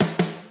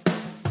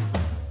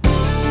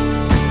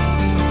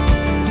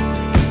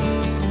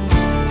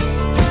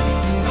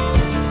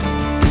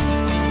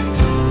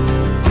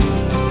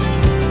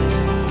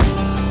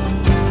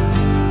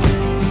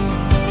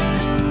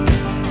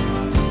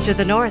To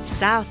the north,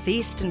 south,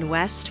 east, and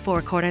west,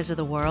 four corners of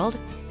the world,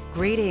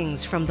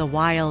 greetings from the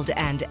wild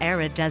and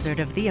arid desert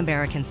of the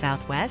American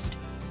Southwest.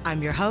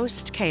 I'm your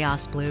host,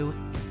 ChaosBlue,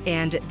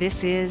 and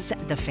this is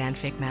the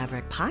Fanfic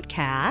Maverick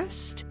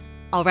podcast.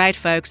 All right,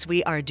 folks,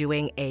 we are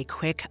doing a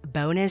quick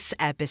bonus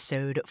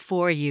episode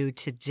for you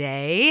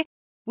today.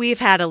 We've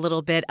had a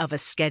little bit of a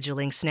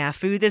scheduling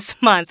snafu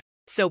this month,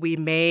 so we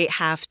may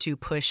have to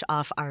push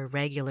off our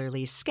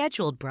regularly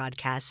scheduled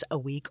broadcasts a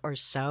week or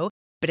so.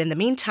 But in the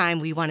meantime,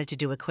 we wanted to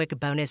do a quick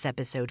bonus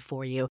episode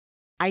for you.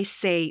 I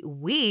say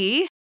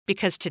we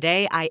because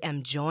today I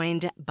am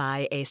joined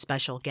by a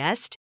special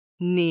guest,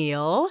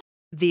 Neel,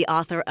 the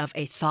author of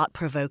a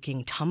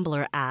thought-provoking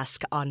Tumblr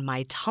ask on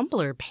my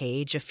Tumblr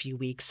page a few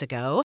weeks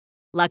ago.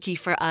 Lucky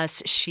for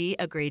us, she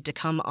agreed to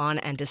come on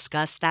and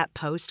discuss that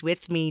post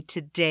with me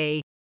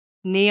today.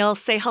 Neel,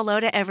 say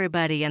hello to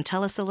everybody and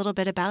tell us a little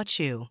bit about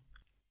you.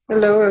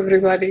 Hello,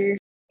 everybody.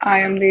 I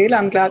am Neel.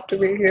 I'm glad to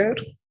be here.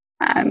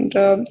 And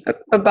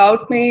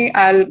about me,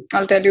 I'll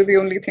tell you the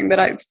only thing that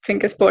I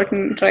think is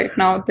pertinent right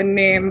now. The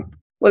name,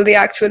 well, the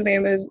actual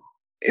name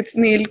it's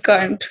Neel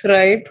Kant,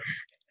 right?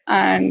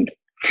 And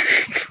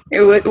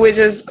which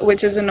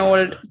is an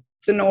old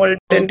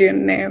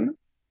Indian name.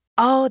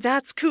 Oh,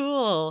 that's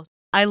cool.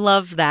 I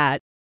love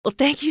that. Well,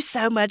 thank you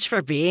so much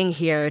for being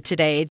here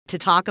today to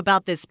talk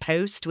about this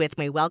post with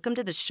me. Welcome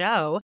to the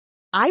show.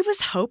 I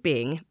was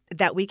hoping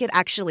that we could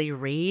actually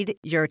read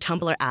your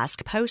Tumblr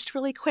Ask post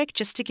really quick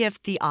just to give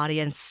the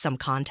audience some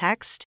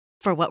context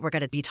for what we're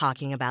going to be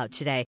talking about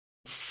today.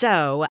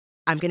 So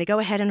I'm going to go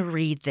ahead and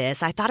read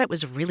this. I thought it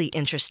was really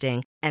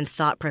interesting and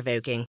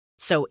thought-provoking.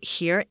 So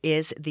here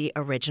is the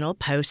original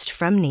post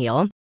from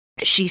Neel.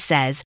 She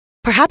says,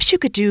 perhaps you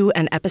could do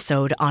an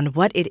episode on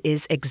what it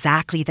is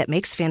exactly that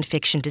makes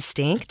fanfiction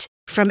distinct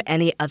from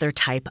any other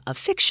type of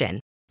fiction.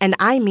 And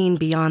I mean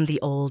beyond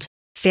the old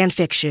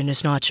fanfiction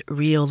is not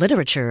real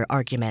literature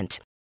argument.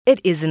 It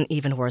isn't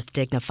even worth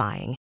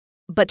dignifying.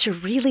 But to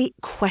really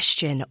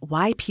question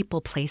why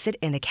people place it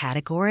in a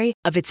category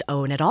of its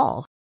own at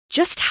all.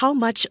 Just how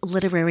much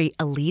literary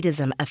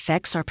elitism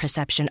affects our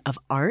perception of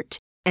art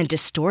and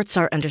distorts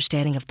our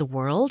understanding of the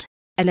world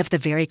and of the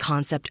very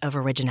concept of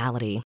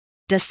originality.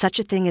 Does such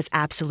a thing as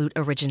absolute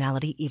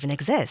originality even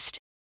exist?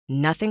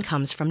 Nothing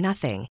comes from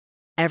nothing.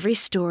 Every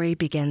story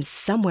begins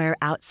somewhere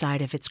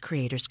outside of its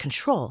creator's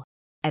control,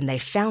 and they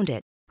found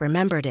it,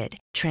 remembered it,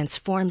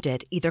 transformed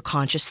it, either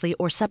consciously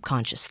or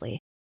subconsciously.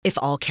 If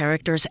all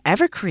characters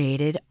ever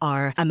created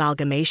are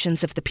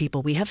amalgamations of the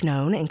people we have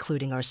known,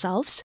 including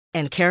ourselves,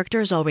 and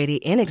characters already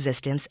in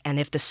existence, and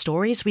if the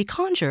stories we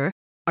conjure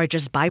are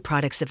just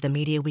byproducts of the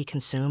media we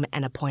consume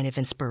and a point of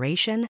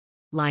inspiration,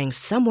 lying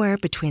somewhere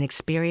between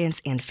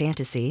experience and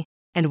fantasy,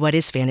 and what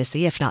is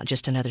fantasy if not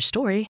just another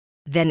story,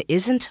 then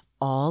isn't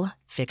all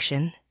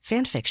fiction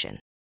fanfiction?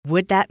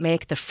 Would that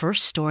make the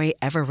first story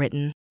ever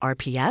written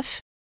RPF?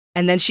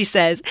 And then she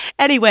says,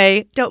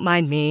 anyway, don't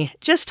mind me,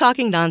 just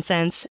talking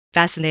nonsense,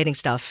 fascinating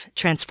stuff,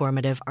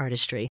 transformative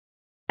artistry.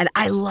 And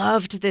I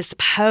loved this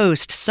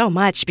post so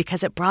much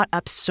because it brought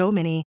up so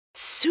many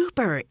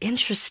super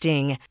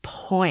interesting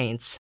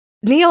points.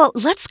 Neel,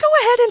 let's go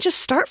ahead and just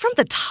start from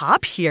the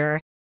top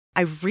here.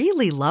 I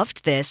really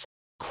loved this,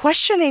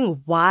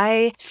 questioning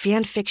why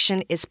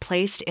fanfiction is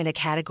placed in a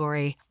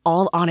category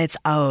all on its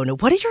own.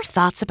 What are your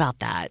thoughts about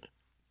that?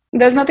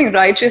 There's nothing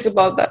righteous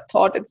about that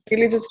thought. It's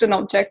really just an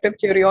objective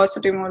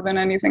curiosity more than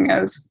anything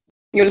else.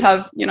 You'll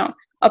have,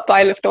 a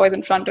pile of toys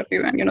in front of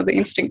you, and, the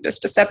instinct is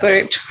to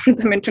separate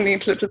them into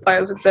neat little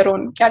piles of their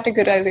own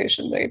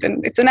categorization, right?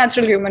 And it's a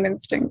natural human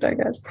instinct, I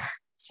guess.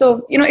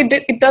 So,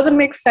 it doesn't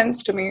make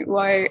sense to me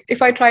why,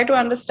 if I try to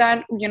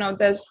understand,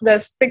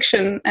 there's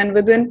fiction, and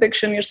within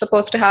fiction, you're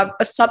supposed to have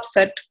a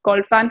subset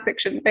called fan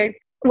fiction, right?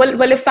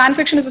 Well, if fan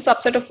fiction is a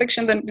subset of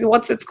fiction, then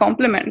what's its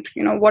complement?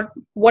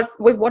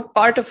 What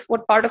part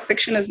of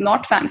fiction is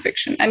not fan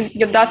fiction? And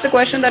that's a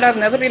question that I've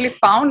never really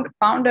found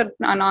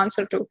an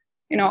answer to,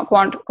 a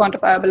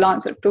quantifiable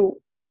answer to,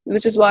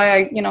 which is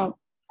why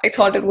I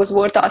thought it was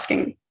worth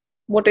asking.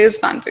 What is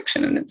fan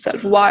fiction in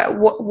itself? Why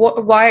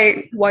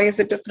is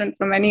it different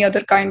from any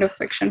other kind of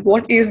fiction?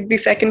 What is the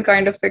second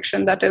kind of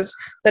fiction that is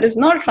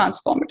not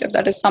transformative,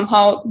 that is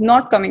somehow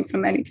not coming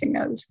from anything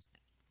else?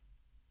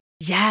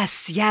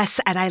 Yes.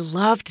 And I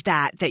loved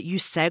that you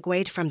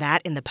segued from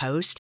that in the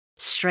post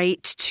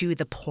straight to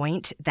the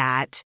point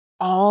that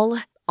all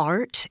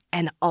art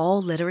and all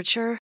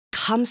literature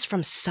comes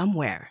from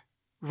somewhere,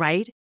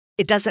 right?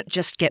 It doesn't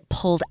just get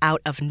pulled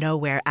out of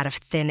nowhere, out of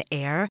thin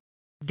air.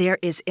 There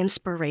is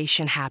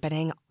inspiration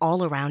happening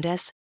all around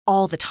us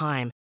all the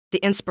time. The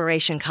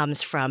inspiration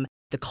comes from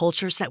the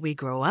cultures that we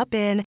grow up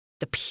in,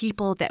 the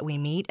people that we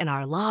meet in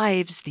our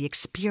lives, the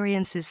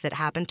experiences that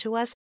happen to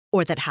us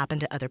or that happen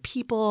to other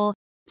people.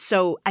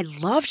 So I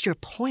loved your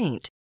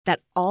point that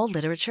all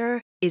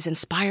literature is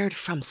inspired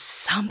from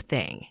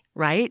something,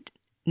 right?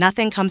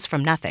 Nothing comes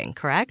from nothing,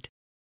 correct?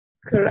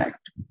 Correct.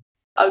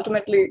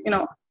 Ultimately,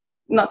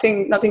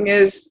 nothing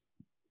is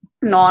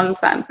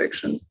non-fan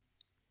fiction.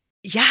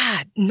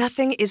 Yeah,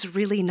 nothing is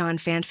really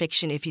non-fan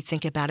fiction if you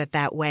think about it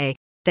that way.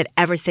 that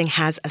everything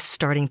has a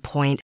starting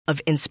point of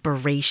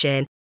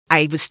inspiration.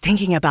 I was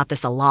thinking about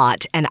this a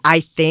lot, and I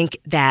think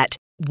that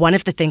one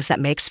of the things that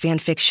makes fan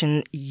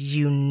fiction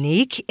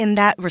unique in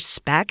that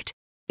respect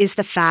is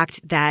the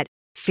fact that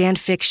fan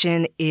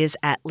fiction is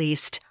at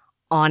least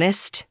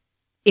honest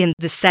in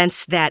the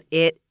sense that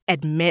it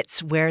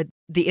admits where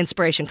the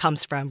inspiration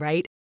comes from,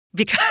 right?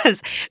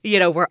 Because,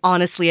 we're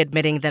honestly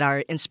admitting that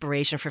our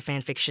inspiration for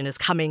fan fiction is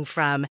coming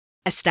from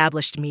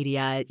established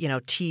media,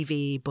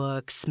 TV,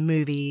 books,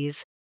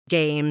 movies,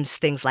 games,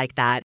 things like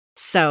that.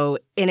 So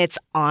in its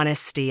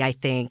honesty, I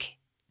think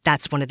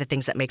that's one of the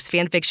things that makes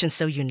fan fiction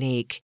so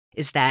unique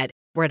is that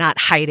we're not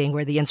hiding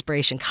where the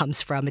inspiration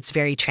comes from. It's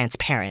very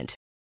transparent.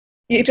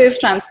 It is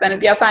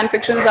transparent. Yeah, fan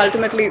fiction is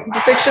ultimately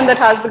the fiction that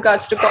has the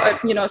guts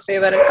to, say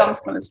where it comes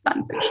from is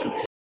fan fiction.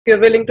 If you're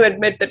willing to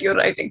admit that you're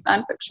writing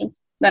fan fiction,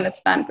 then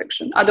it's fan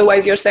fiction.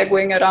 Otherwise, you're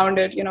segueing around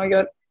it.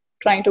 You're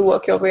trying to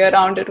work your way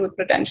around it with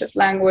pretentious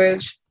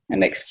language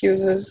and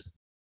excuses.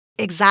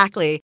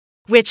 Exactly.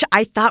 Which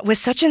I thought was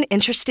such an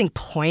interesting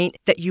point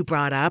that you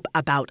brought up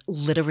about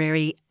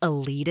literary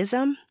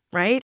elitism,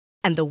 right?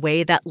 And the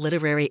way that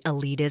literary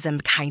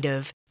elitism kind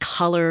of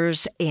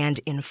colors and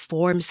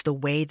informs the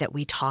way that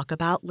we talk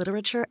about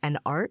literature and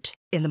art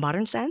in the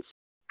modern sense.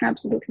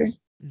 Absolutely.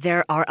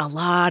 There are a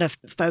lot of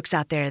folks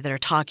out there that are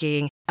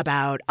talking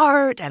about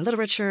art and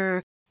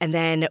literature. And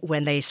then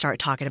when they start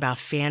talking about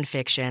fan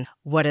fiction,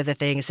 what are the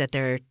things that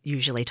they're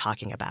usually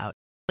talking about?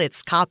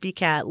 It's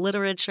copycat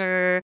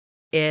literature.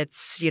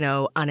 It's,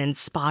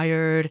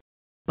 uninspired.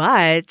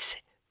 But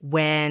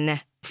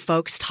when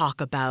folks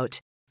talk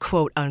about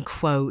quote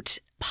unquote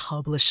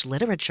published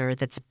literature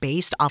that's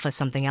based off of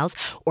something else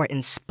or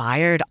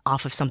inspired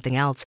off of something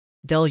else,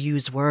 they'll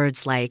use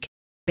words like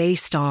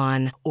based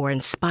on or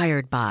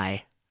inspired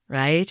by,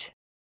 right?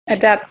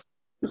 Adapt.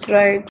 That's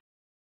right.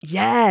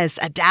 Yes,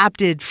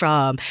 adapted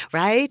from,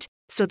 right?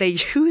 So they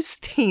use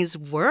these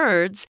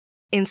words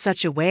in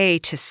such a way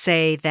to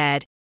say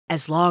that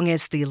as long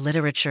as the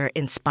literature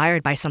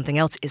inspired by something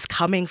else is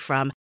coming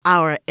from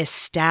our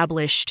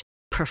established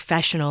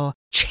professional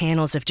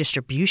channels of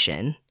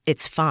distribution,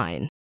 it's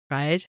fine,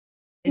 right?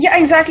 Yeah,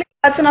 exactly.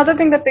 That's another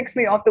thing that ticks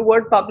me off, the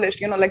word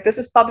published, like this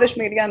is published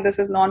media and this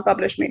is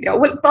non-published media.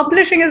 Well,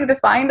 publishing is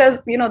defined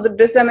as, the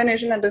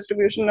dissemination and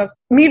distribution of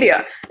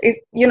media.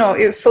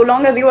 If so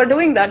long as you are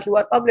doing that, you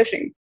are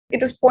publishing.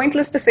 It is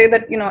pointless to say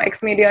that,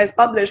 X media is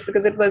published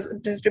because it was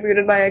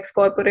distributed by X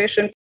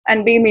corporation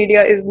and B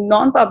media is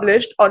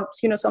non-published or,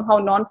 somehow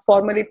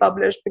non-formally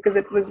published because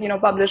it was,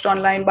 published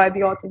online by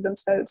the author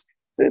themselves.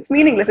 So it's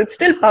meaningless. It's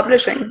still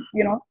publishing,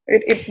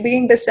 it's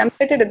being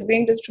disseminated, it's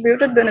being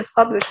distributed, then it's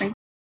publishing.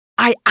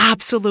 I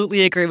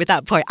absolutely agree with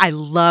that point. I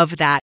love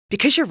that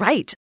because you're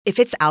right. If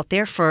it's out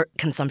there for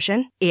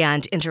consumption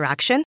and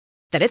interaction,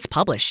 then it's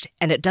published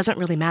and it doesn't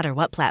really matter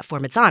what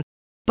platform it's on.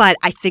 But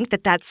I think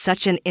that that's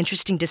such an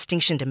interesting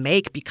distinction to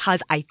make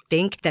because I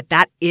think that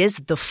that is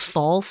the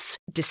false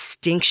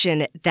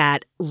distinction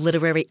that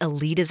literary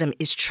elitism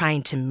is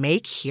trying to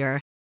make here.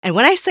 And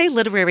when I say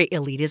literary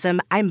elitism,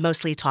 I'm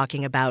mostly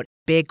talking about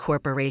big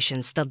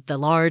corporations, the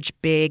large,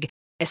 big,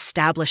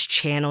 established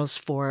channels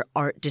for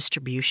art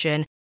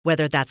distribution,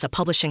 whether that's a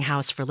publishing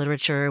house for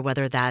literature,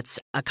 whether that's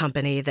a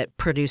company that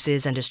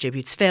produces and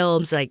distributes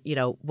films,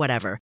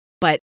 whatever.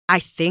 But I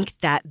think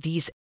that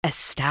these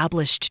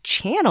established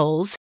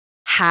channels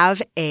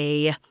have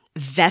a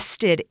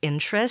vested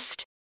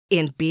interest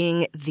in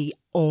being the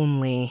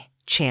only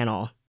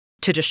channel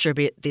to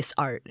distribute this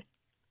art.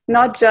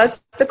 Not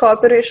just the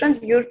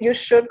corporations, you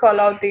should call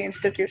out the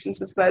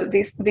institutions as well,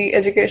 the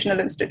educational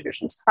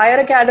institutions. Higher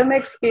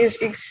academics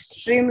is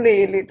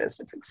extremely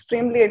elitist. It's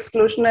extremely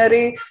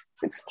exclusionary.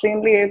 It's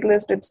extremely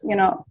ableist. It's,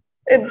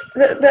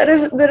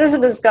 there is a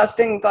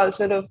disgusting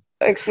culture of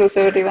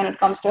exclusivity when it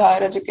comes to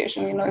higher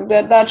education.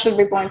 That should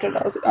be pointed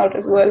out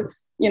as well.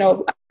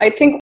 I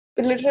think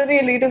literary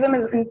elitism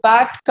is in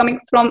fact coming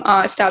from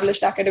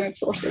established academic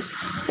sources,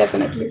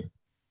 definitely.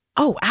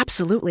 Oh,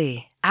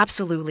 absolutely.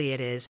 Absolutely it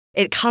is.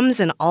 It comes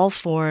in all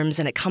forms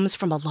and it comes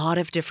from a lot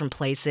of different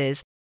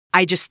places.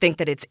 I just think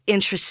that it's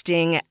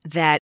interesting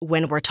that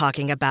when we're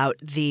talking about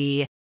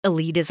the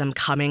elitism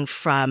coming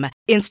from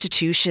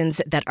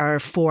institutions that are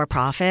for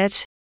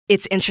profit,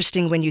 it's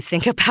interesting when you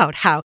think about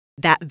how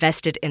that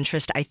vested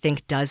interest, I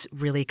think, does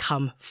really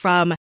come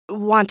from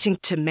wanting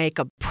to make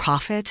a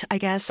profit, I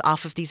guess,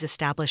 off of these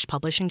established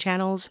publishing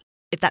channels,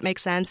 if that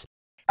makes sense.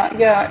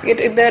 There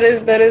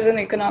is an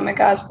economic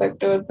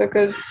aspect to it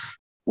because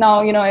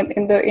now,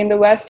 in the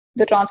West,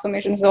 the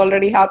transformation has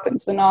already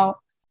happened. So now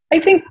I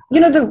think,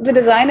 the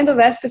design in the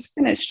West is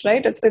finished,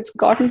 right? It's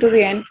gotten to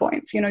the end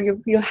points.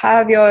 You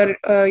have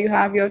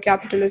your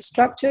capitalist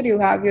structure, you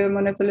have your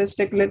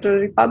monopolistic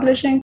literary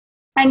publishing,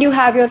 and you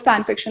have your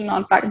fan fiction,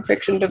 non-fan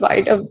fiction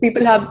divide of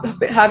people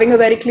having a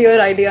very clear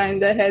idea in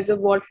their heads of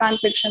what fan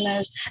fiction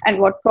is and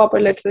what proper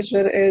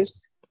literature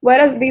is.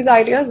 Whereas these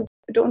ideas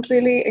don't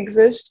really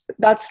exist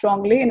that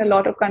strongly in a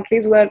lot of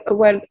countries where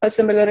a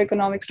similar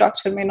economic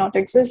structure may not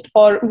exist,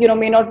 or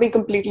may not be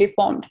completely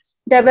formed.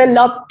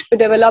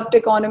 Developed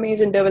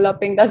economies in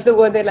developing, that's the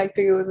word they like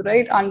to use,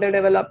 right?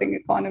 Underdeveloping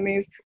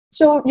economies.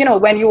 So,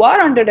 when you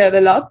are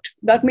underdeveloped,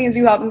 that means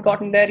you haven't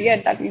gotten there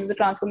yet. That means the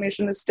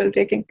transformation is still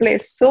taking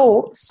place.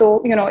 So,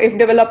 if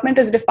development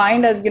is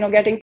defined as,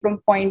 getting from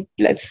point,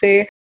 let's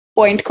say,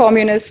 point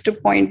communist to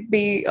point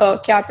B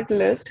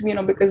capitalist,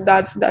 because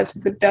that's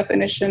the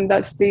definition,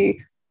 that's the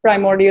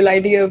primordial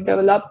idea of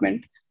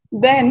development,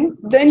 then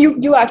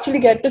you actually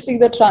get to see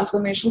the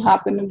transformation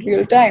happen in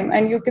real time.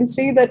 And you can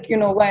see that,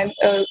 when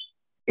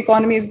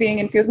economy is being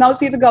infused. Now,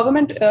 see, the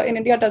government in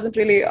India doesn't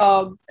really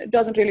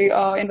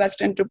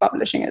invest into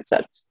publishing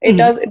itself. It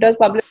does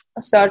publish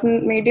a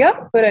certain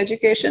media for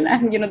education,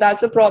 and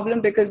that's a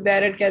problem, because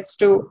there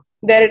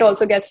it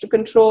also gets to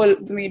control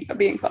the media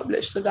being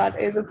published. So that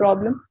is a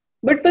problem.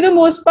 But for the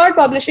most part,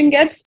 publishing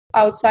gets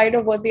outside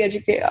of what the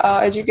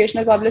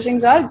educational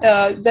publishings are.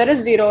 There is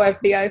zero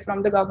FDI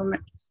from the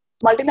government.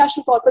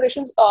 Multinational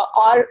corporations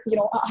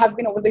have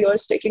been over the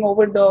years taking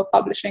over the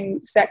publishing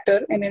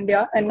sector in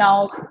India, and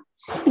now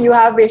you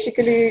have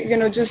basically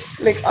just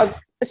like a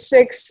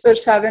 6 or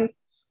 7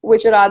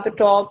 which are at the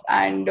top,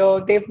 and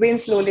they've been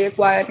slowly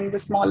acquiring the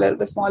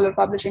smaller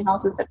publishing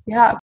houses that we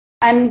have.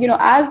 And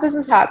as this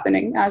is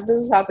happening,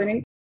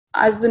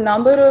 as the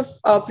number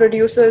of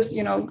producers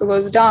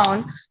goes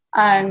down,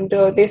 and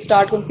they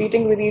start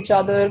competing with each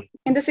other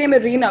in the same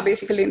arena,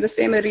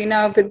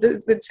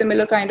 with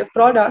similar kind of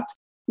products,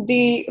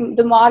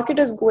 the market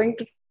is going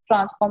to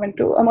transform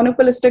into a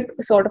monopolistic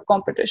sort of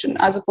competition,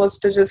 as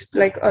opposed to just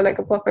like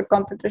a perfect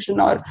competition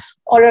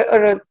or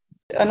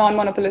a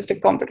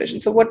non-monopolistic competition.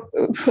 So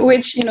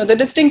the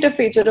distinctive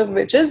feature of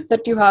which is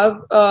that you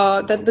have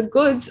that the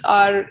goods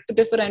are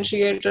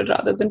differentiated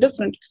rather than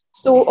different.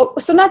 So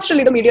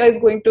naturally the media is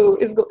going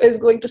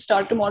to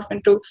start to morph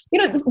into,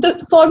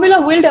 the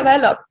formula will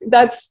develop.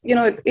 That's,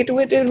 it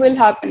will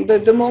happen.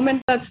 The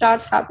moment that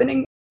starts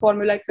happening,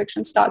 formulaic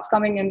fiction starts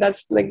coming in.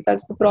 That's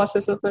the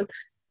process of it.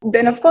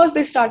 Then of course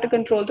they start to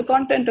control the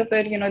content of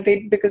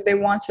it, because they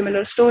want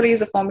similar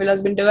stories. A formula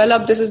has been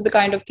developed. This is the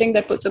kind of thing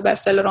that puts a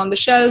bestseller on the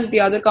shelves. The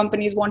other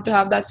companies want to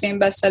have that same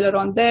bestseller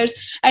on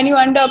theirs, and you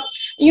end up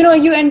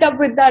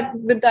with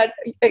that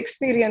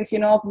experience,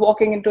 of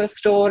walking into a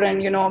store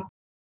and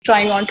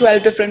trying on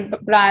 12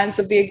 different brands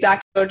of the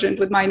exact detergent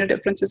with minor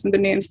differences in the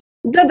names.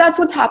 That's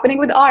what's happening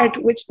with art,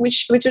 which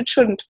it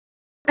shouldn't.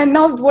 And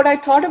now what I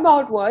thought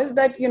about was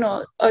that,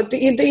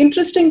 the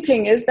interesting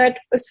thing is that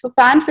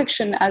fan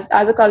fiction as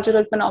a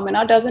cultural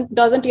phenomena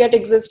doesn't yet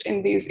exist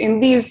in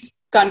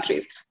these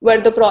countries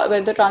where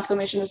the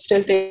transformation is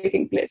still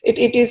taking place.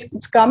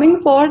 It's coming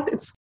forth,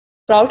 it's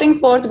sprouting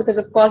forth, because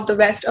of course the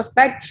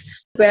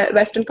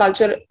Western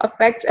culture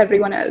affects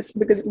everyone else,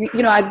 because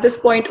at this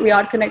point we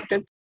are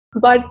connected.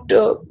 But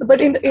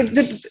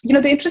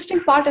the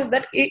interesting part is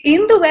that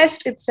in the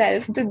West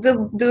itself,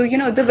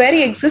 the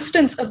very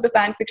existence of the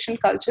fan fiction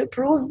culture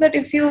proves that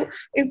if you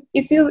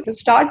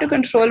start to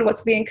control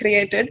what's being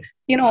created,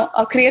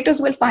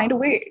 creators will find a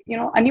way.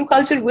 A new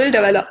culture will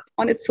develop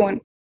on its own.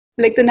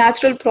 Like, the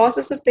natural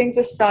process of things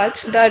is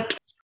such that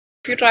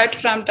if you try to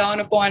clamp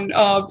down upon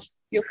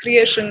your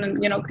creation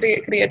and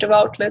creative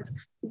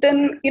outlets,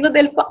 then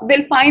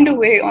they'll find a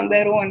way on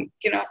their own.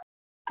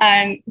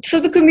 And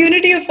so the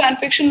community of fan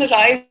fiction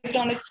arose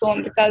on its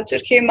own. The culture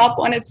came up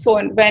on its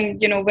own when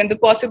the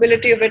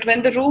possibility of it,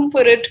 when the room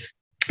for it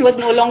was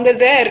no longer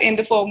there in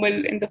the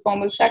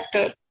formal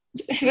sector,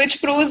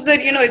 which proves that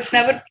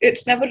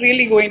it's never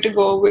really going to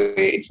go away.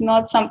 It's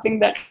not something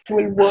that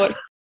will work.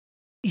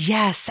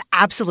 Yes,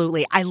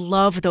 absolutely. I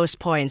love those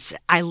points.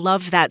 I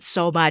love that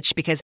so much,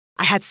 because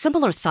I had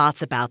similar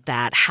thoughts about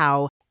that,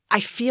 how I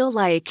feel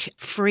like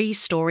free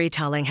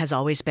storytelling has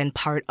always been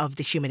part of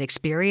the human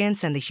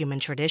experience and the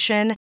human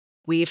tradition.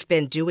 We've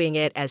been doing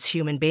it as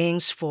human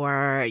beings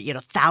for,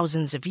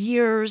 thousands of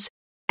years.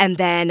 And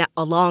then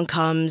along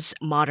comes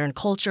modern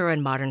culture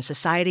and modern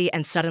society,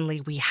 and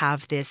suddenly we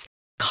have this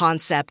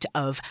concept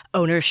of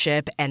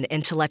ownership and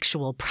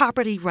intellectual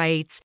property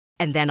rights.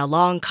 And then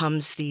along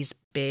comes these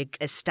big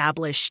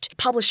established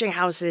publishing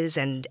houses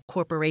and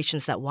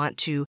corporations that want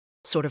to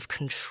sort of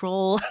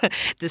control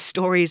the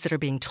stories that are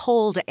being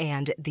told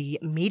and the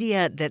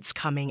media that's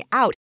coming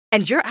out.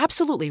 And you're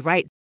absolutely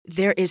right.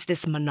 There is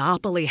this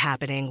monopoly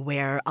happening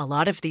where a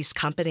lot of these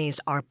companies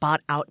are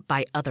bought out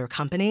by other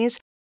companies.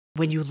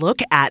 When you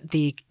look at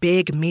the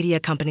big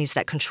media companies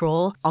that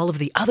control all of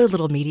the other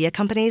little media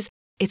companies,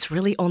 it's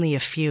really only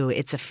a few.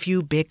 It's a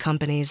few big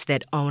companies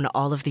that own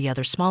all of the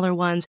other smaller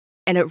ones.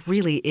 And it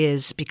really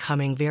is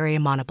becoming very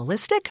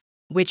monopolistic,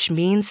 which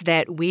means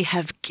that we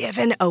have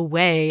given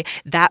away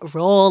that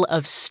role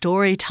of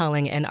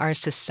storytelling in our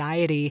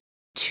society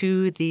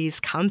to these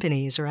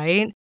companies,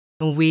 right?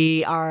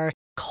 We are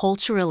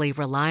culturally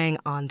relying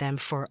on them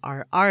for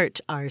our art,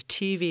 our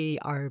TV,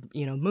 our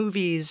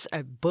movies,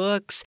 our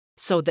books.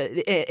 So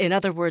in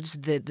other words,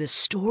 the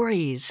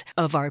stories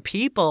of our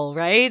people,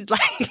 right?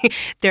 Like,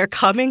 they're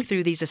coming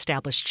through these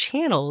established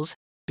channels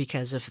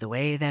because of the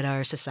way that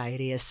our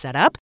society is set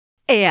up.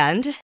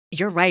 And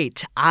you're right.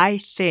 I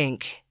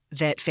think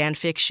that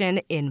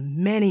fanfiction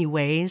in many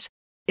ways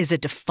is a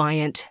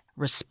defiant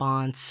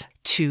response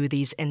to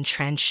these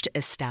entrenched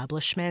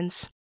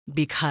establishments,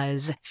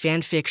 because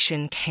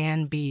fanfiction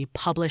can be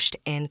published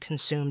and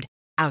consumed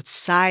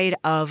outside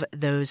of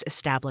those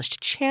established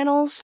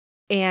channels.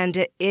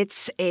 And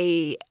it's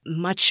a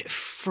much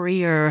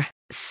freer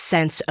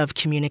sense of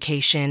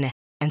communication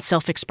and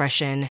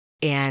self-expression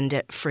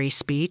and free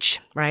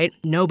speech, right?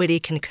 Nobody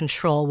can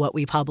control what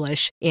we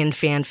publish in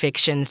fan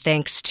fiction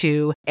thanks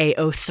to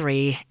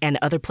AO3 and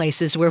other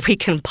places where we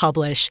can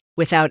publish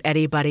without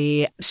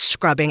anybody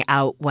scrubbing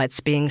out what's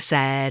being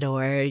said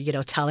or,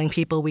 telling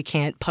people we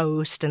can't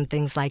post and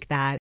things like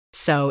that.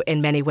 So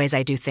in many ways,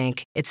 I do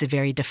think it's a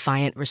very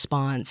defiant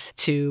response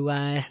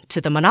to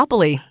the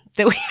monopoly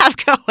that we have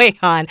going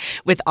on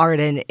with art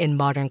in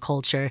modern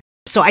culture.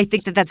 So I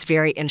think that that's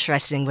very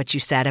interesting what you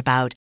said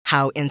about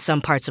how in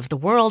some parts of the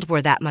world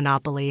where that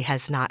monopoly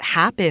has not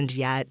happened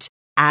yet,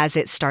 as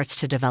it starts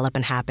to develop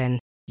and happen,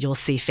 you'll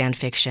see fan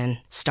fiction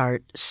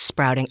start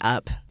sprouting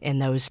up in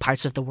those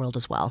parts of the world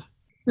as well.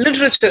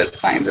 Literature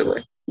finds a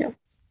way. Yeah.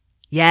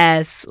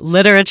 Yes,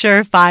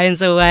 literature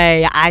finds a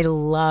way. I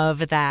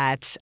love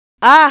that.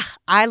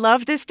 I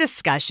love this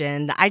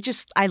discussion.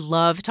 I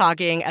love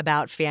talking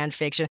about fan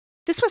fiction.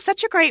 This was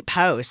such a great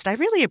post. I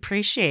really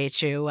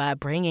appreciate you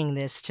bringing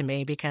this to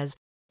me because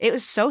it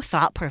was so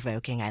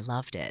thought-provoking. I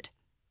loved it.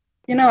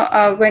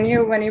 When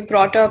you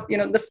brought up,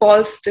 the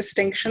false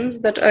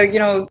distinctions that are,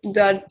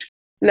 that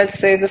let's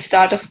say the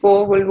status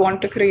quo will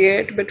want to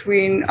create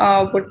between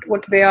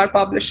what they are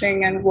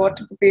publishing and what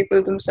the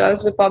people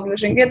themselves are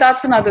publishing. Yeah,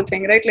 that's another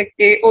thing, right? Like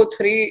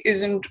AO3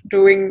 isn't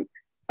doing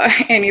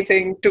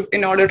anything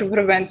in order to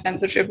prevent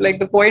censorship. Like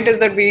the point is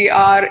that we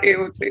are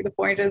AO3. The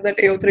point is that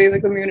AO3 is a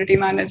community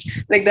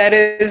managed. Like there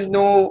is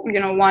no,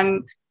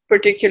 one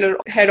particular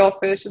head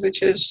office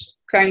which is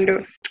kind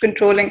of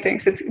controlling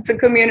things. It's a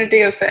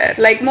community affair.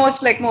 Like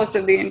most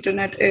of the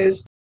internet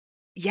is.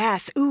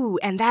 Yes. Ooh,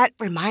 and that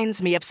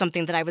reminds me of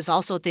something that I was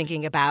also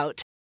thinking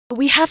about.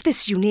 We have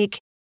this unique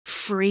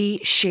free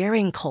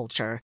sharing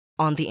culture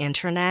on the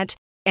internet.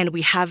 And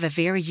we have a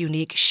very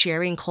unique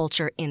sharing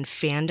culture in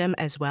fandom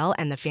as well.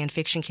 And the fan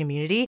fiction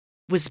community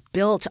was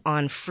built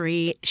on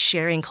free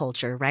sharing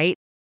culture, right?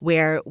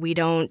 Where we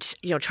don't,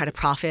 try to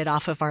profit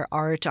off of our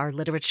art, our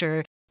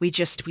literature. We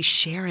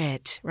share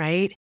it,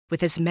 right?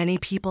 With as many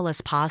people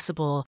as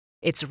possible.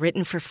 It's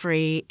written for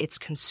free. It's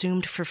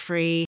consumed for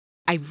free.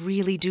 I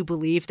really do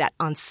believe that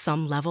on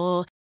some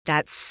level,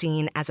 that's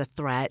seen as a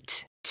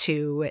threat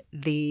to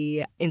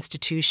the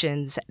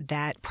institutions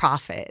that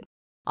profit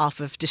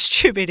off of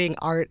distributing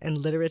art and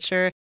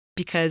literature,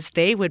 because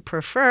they would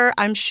prefer,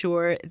 I'm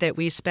sure, that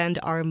we spend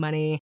our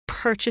money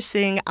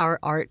purchasing our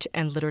art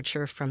and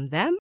literature from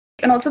them.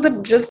 And also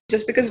that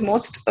just because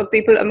most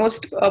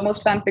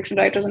fan fiction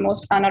writers and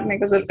most fan art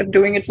makers are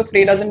doing it for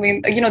free doesn't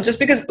mean, just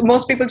because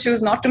most people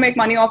choose not to make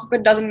money off of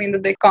it doesn't mean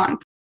that they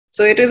can't.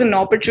 So it is an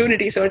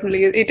opportunity,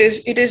 certainly.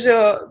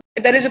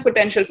 There is a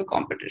potential for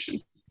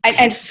competition.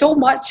 And so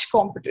much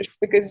competition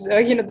because,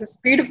 the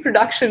speed of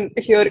production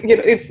here,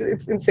 it's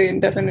insane,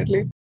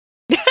 definitely.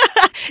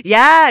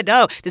 Yeah,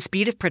 no, the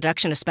speed of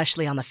production,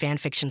 especially on the fan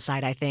fiction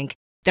side, I think.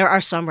 There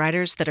are some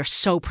writers that are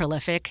so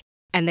prolific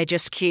and they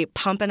just keep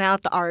pumping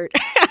out the art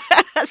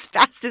as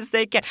fast as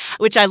they can,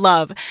 which I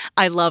love.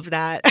 I love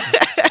that.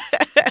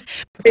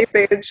 Free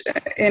page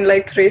in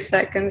like 3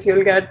 seconds,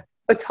 you'll get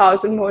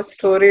 1,000 more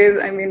stories.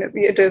 I mean,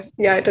 it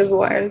is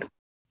wild.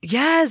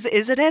 Yes,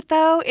 isn't it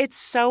though? It's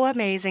so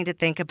amazing to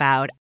think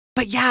about.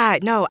 But yeah,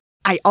 no,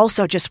 I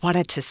also just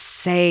wanted to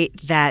say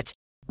that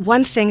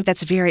one thing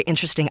that's very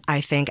interesting,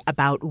 I think,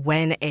 about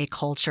when a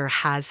culture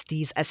has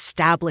these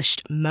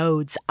established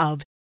modes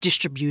of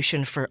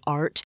distribution for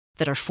art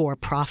that are for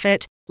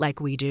profit, like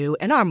we do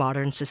in our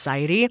modern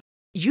society,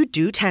 you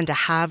do tend to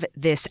have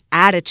this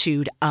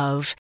attitude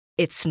of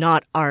it's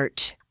not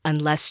art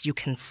unless you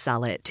can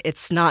sell it.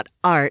 It's not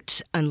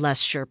art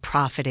unless you're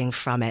profiting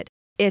from it.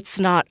 It's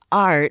not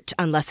art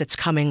unless it's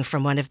coming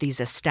from one of these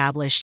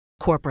established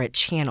corporate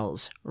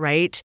channels,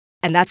 right?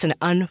 And that's an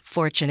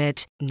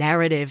unfortunate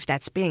narrative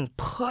that's being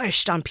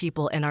pushed on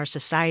people in our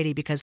society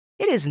because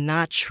it is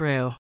not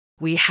true.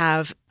 We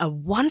have a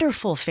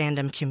wonderful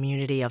fandom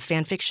community of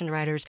fan fiction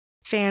writers,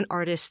 fan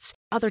artists,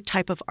 other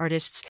type of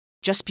artists.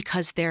 Just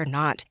because they're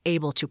not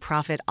able to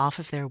profit off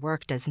of their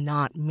work does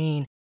not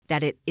mean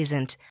that it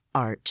isn't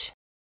art.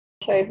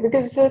 Right,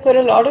 because for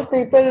a lot of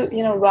people,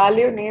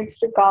 value needs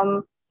to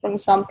come from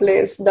some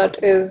place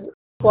that is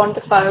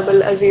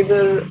quantifiable as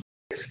either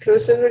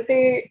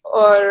exclusivity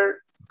or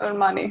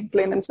money,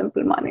 plain and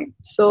simple money.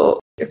 So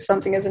if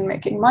something isn't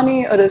making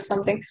money or if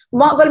something,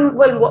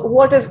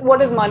 what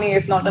is money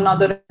if not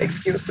another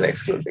excuse to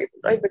exclude people,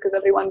 right? Because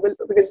everyone will,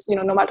 because,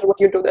 no matter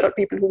what you do, there are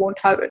people who won't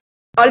have it.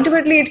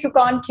 Ultimately, if you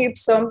can't keep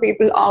some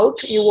people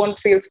out, you won't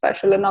feel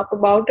special enough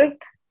about it.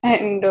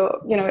 And,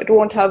 it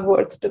won't have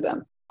worth to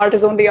them. Art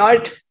is only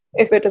art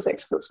if it is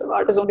exclusive.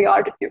 Art is only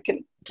art if you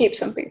can keep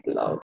some people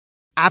out.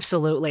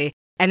 Absolutely.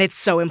 And it's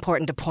so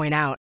important to point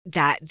out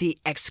that the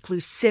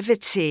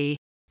exclusivity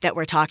that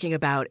we're talking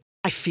about,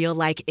 I feel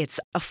like it's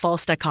a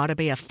false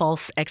dichotomy, a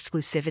false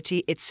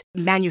exclusivity. It's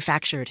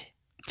manufactured,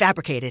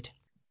 fabricated.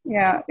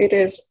 Yeah, it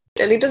is.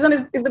 Elitism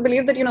is the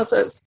belief that,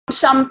 so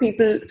some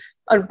people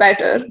are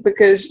better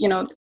because,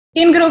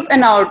 in group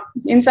and out,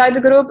 inside the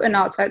group and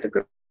outside the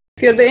group.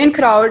 If you're the in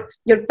crowd,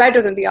 you're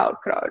better than the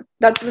out crowd.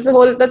 That's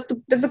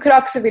the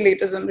crux of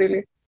elitism,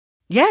 really.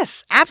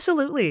 Yes,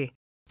 absolutely.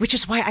 Which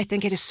is why I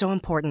think it is so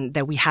important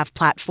that we have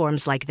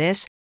platforms like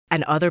this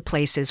and other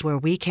places where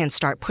we can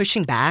start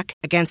pushing back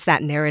against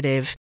that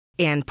narrative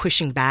and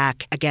pushing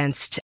back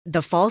against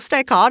the false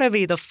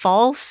dichotomy, the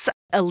false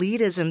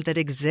elitism that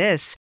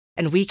exists.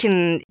 And we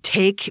can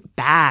take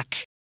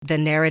back the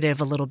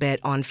narrative a little bit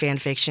on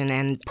FanFiction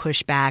and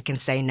push back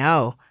and say,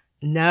 no.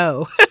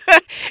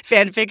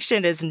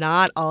 FanFiction is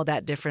not all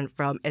that different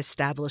from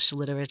established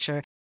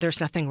literature. There's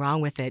nothing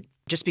wrong with it.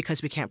 Just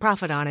because we can't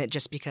profit on it,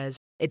 just because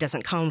it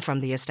doesn't come from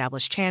the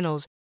established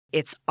channels,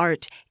 it's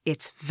art,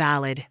 it's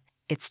valid,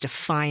 it's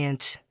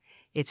defiant,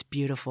 it's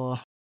beautiful.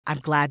 I'm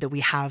glad that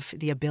we have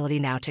the ability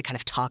now to kind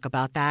of talk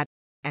about that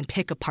and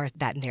pick apart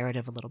that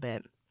narrative a little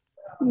bit.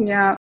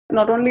 Yeah,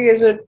 not only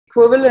is it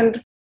equivalent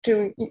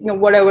to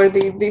whatever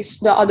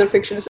the other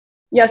fiction is.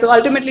 Yeah, so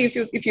ultimately,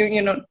 if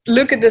you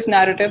look at this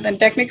narrative, then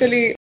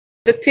technically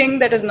the thing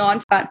that is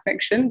non-fan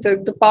fiction,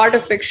 the part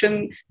of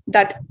fiction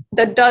that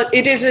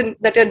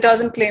it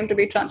doesn't claim to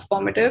be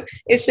transformative,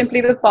 is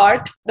simply the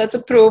part that's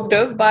approved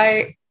of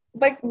by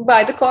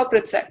the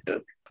corporate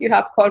sector. You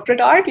have corporate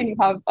art and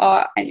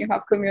you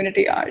have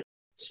community art.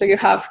 So you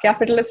have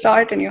capitalist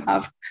art and you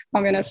have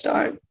communist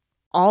art.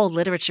 All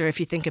literature,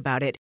 if you think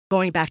about it,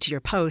 going back to your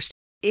post,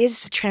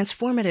 is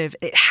transformative.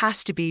 It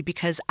has to be,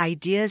 because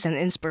ideas and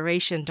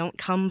inspiration don't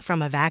come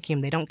from a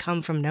vacuum. They don't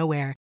come from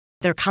nowhere.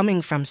 They're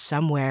coming from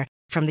somewhere,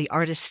 from the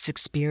artist's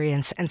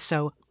experience. And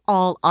so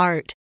all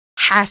art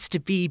has to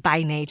be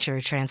by nature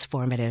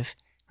transformative,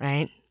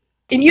 right?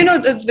 And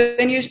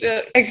when you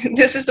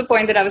this is the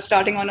point that I was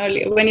starting on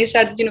earlier. When you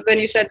said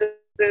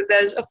that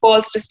there's a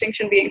false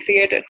distinction being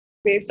created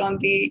based on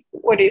the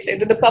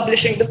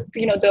publishing,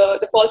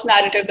 the false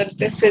narrative that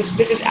this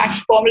is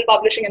actual formal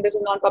publishing and this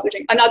is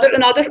non-publishing.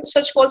 Another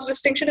such false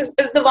distinction is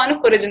the one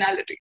of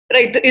originality,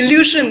 right? The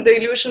illusion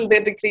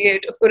that they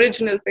create of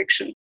original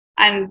fiction,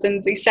 and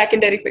then the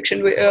secondary fiction,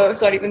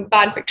 even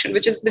fan fiction,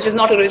 which is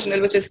not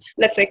original, which is,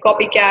 let's say,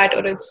 copycat,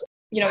 or it's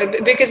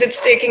because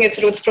it's taking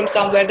its roots from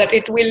somewhere that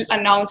it will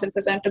announce and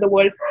present to the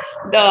world.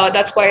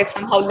 That's why it's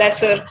somehow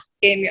lesser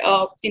in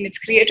its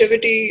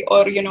creativity,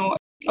 or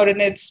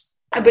in its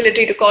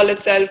ability to call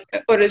itself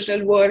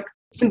original work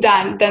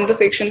than the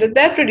fiction that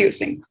they're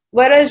producing.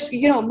 Whereas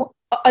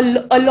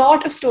a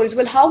lot of stories,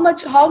 well, how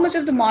much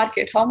of the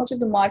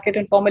market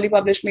in formally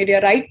published media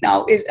right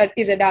now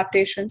is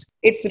adaptations,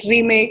 it's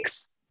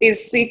remakes,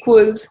 is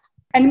sequels.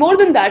 And more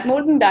than that,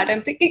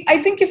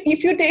 I think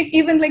if you take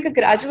even like a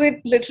graduate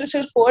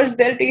literature course,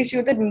 they'll teach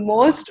you that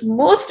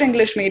most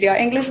English media,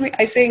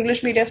 I say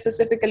English media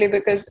specifically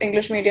because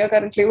English media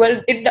currently,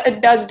 well,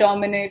 it does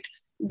dominate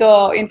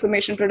the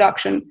information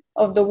production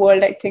of the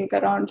world, I think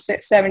around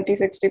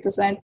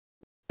 70-60%.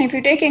 If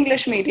you take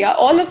English media,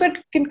 all of it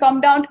can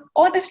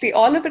honestly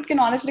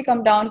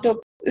come down to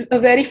a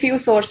very few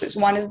sources.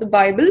 One is the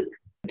Bible,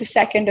 the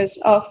second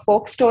is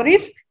folk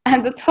stories,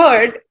 and the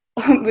third,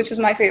 which is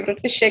my favorite,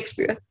 is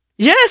Shakespeare.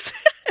 Yes.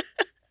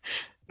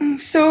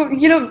 So,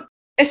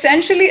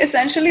 essentially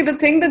the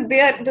thing that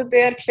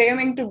they are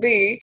claiming to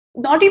be,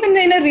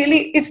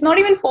 it's not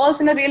even false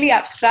in a really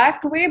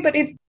abstract way, but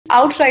it's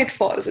outright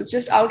false. It's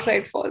just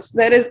outright false.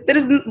 There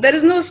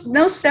is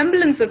no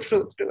semblance of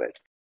truth to it.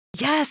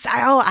 Yes,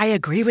 I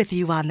agree with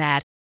you on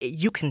that.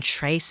 You can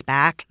trace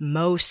back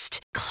most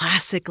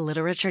classic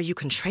literature. You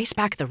can trace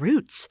back the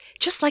roots,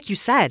 just like you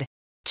said,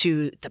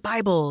 to the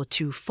Bible,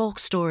 to folk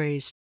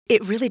stories.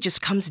 It really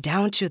just comes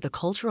down to the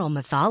cultural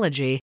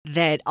mythology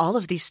that all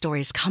of these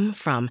stories come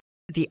from.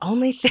 The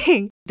only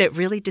thing that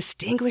really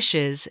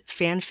distinguishes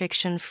fan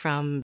fiction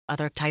from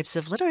other types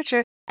of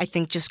literature, I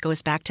think, just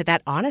goes back to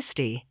that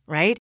honesty,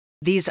 right?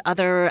 These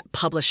other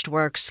published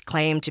works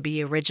claim to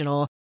be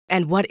original.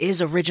 And what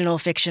is original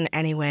fiction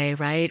anyway,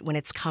 right? When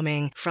it's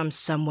coming from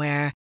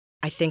somewhere,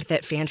 I think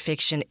that fan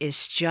fiction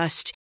is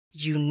just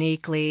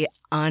uniquely,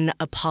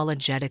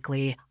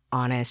 unapologetically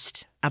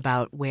honest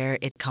about where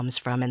it comes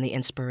from and the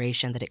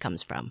inspiration that it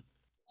comes from.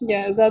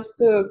 Yeah, that's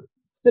the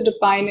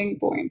defining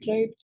point,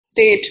 right?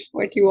 State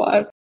what you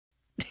are.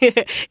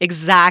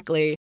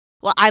 Exactly.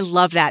 Well, I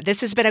love that. This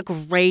has been a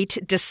great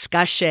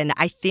discussion.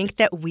 I think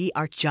that we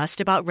are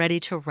just about ready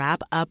to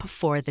wrap up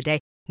for the day.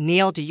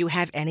 Neel, do you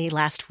have any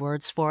last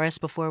words for us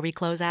before we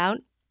close out?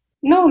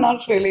 No,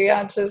 not really.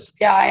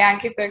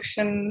 Yankee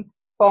fiction,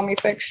 commie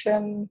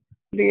fiction,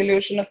 the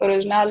illusion of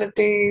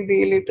originality,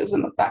 the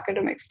elitism of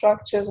academic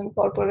structures and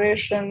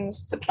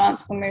corporations, the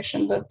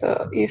transformation that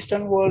the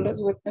Eastern world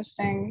is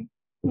witnessing.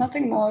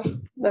 Nothing more.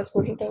 That's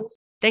what it is.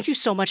 Thank you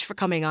so much for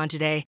coming on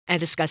today and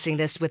discussing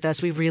this with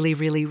us. We really,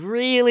 really,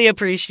 really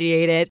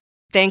appreciate it.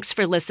 Thanks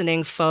for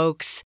listening,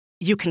 folks.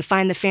 You can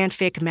find the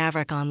Fanfic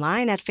Maverick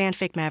online at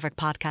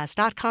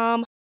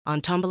fanficmaverickpodcast.com,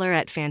 on Tumblr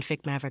at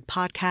Fanfic Maverick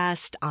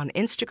Podcast, on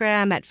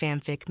Instagram at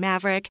Fanfic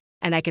Maverick,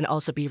 and I can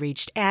also be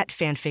reached at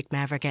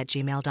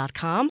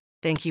fanficmaverick@gmail.com.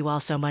 Thank you all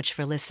so much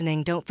for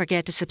listening. Don't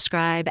forget to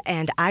subscribe,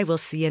 and I will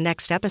see you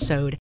next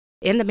episode.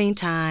 In the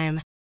meantime,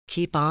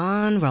 keep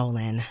on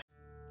rolling.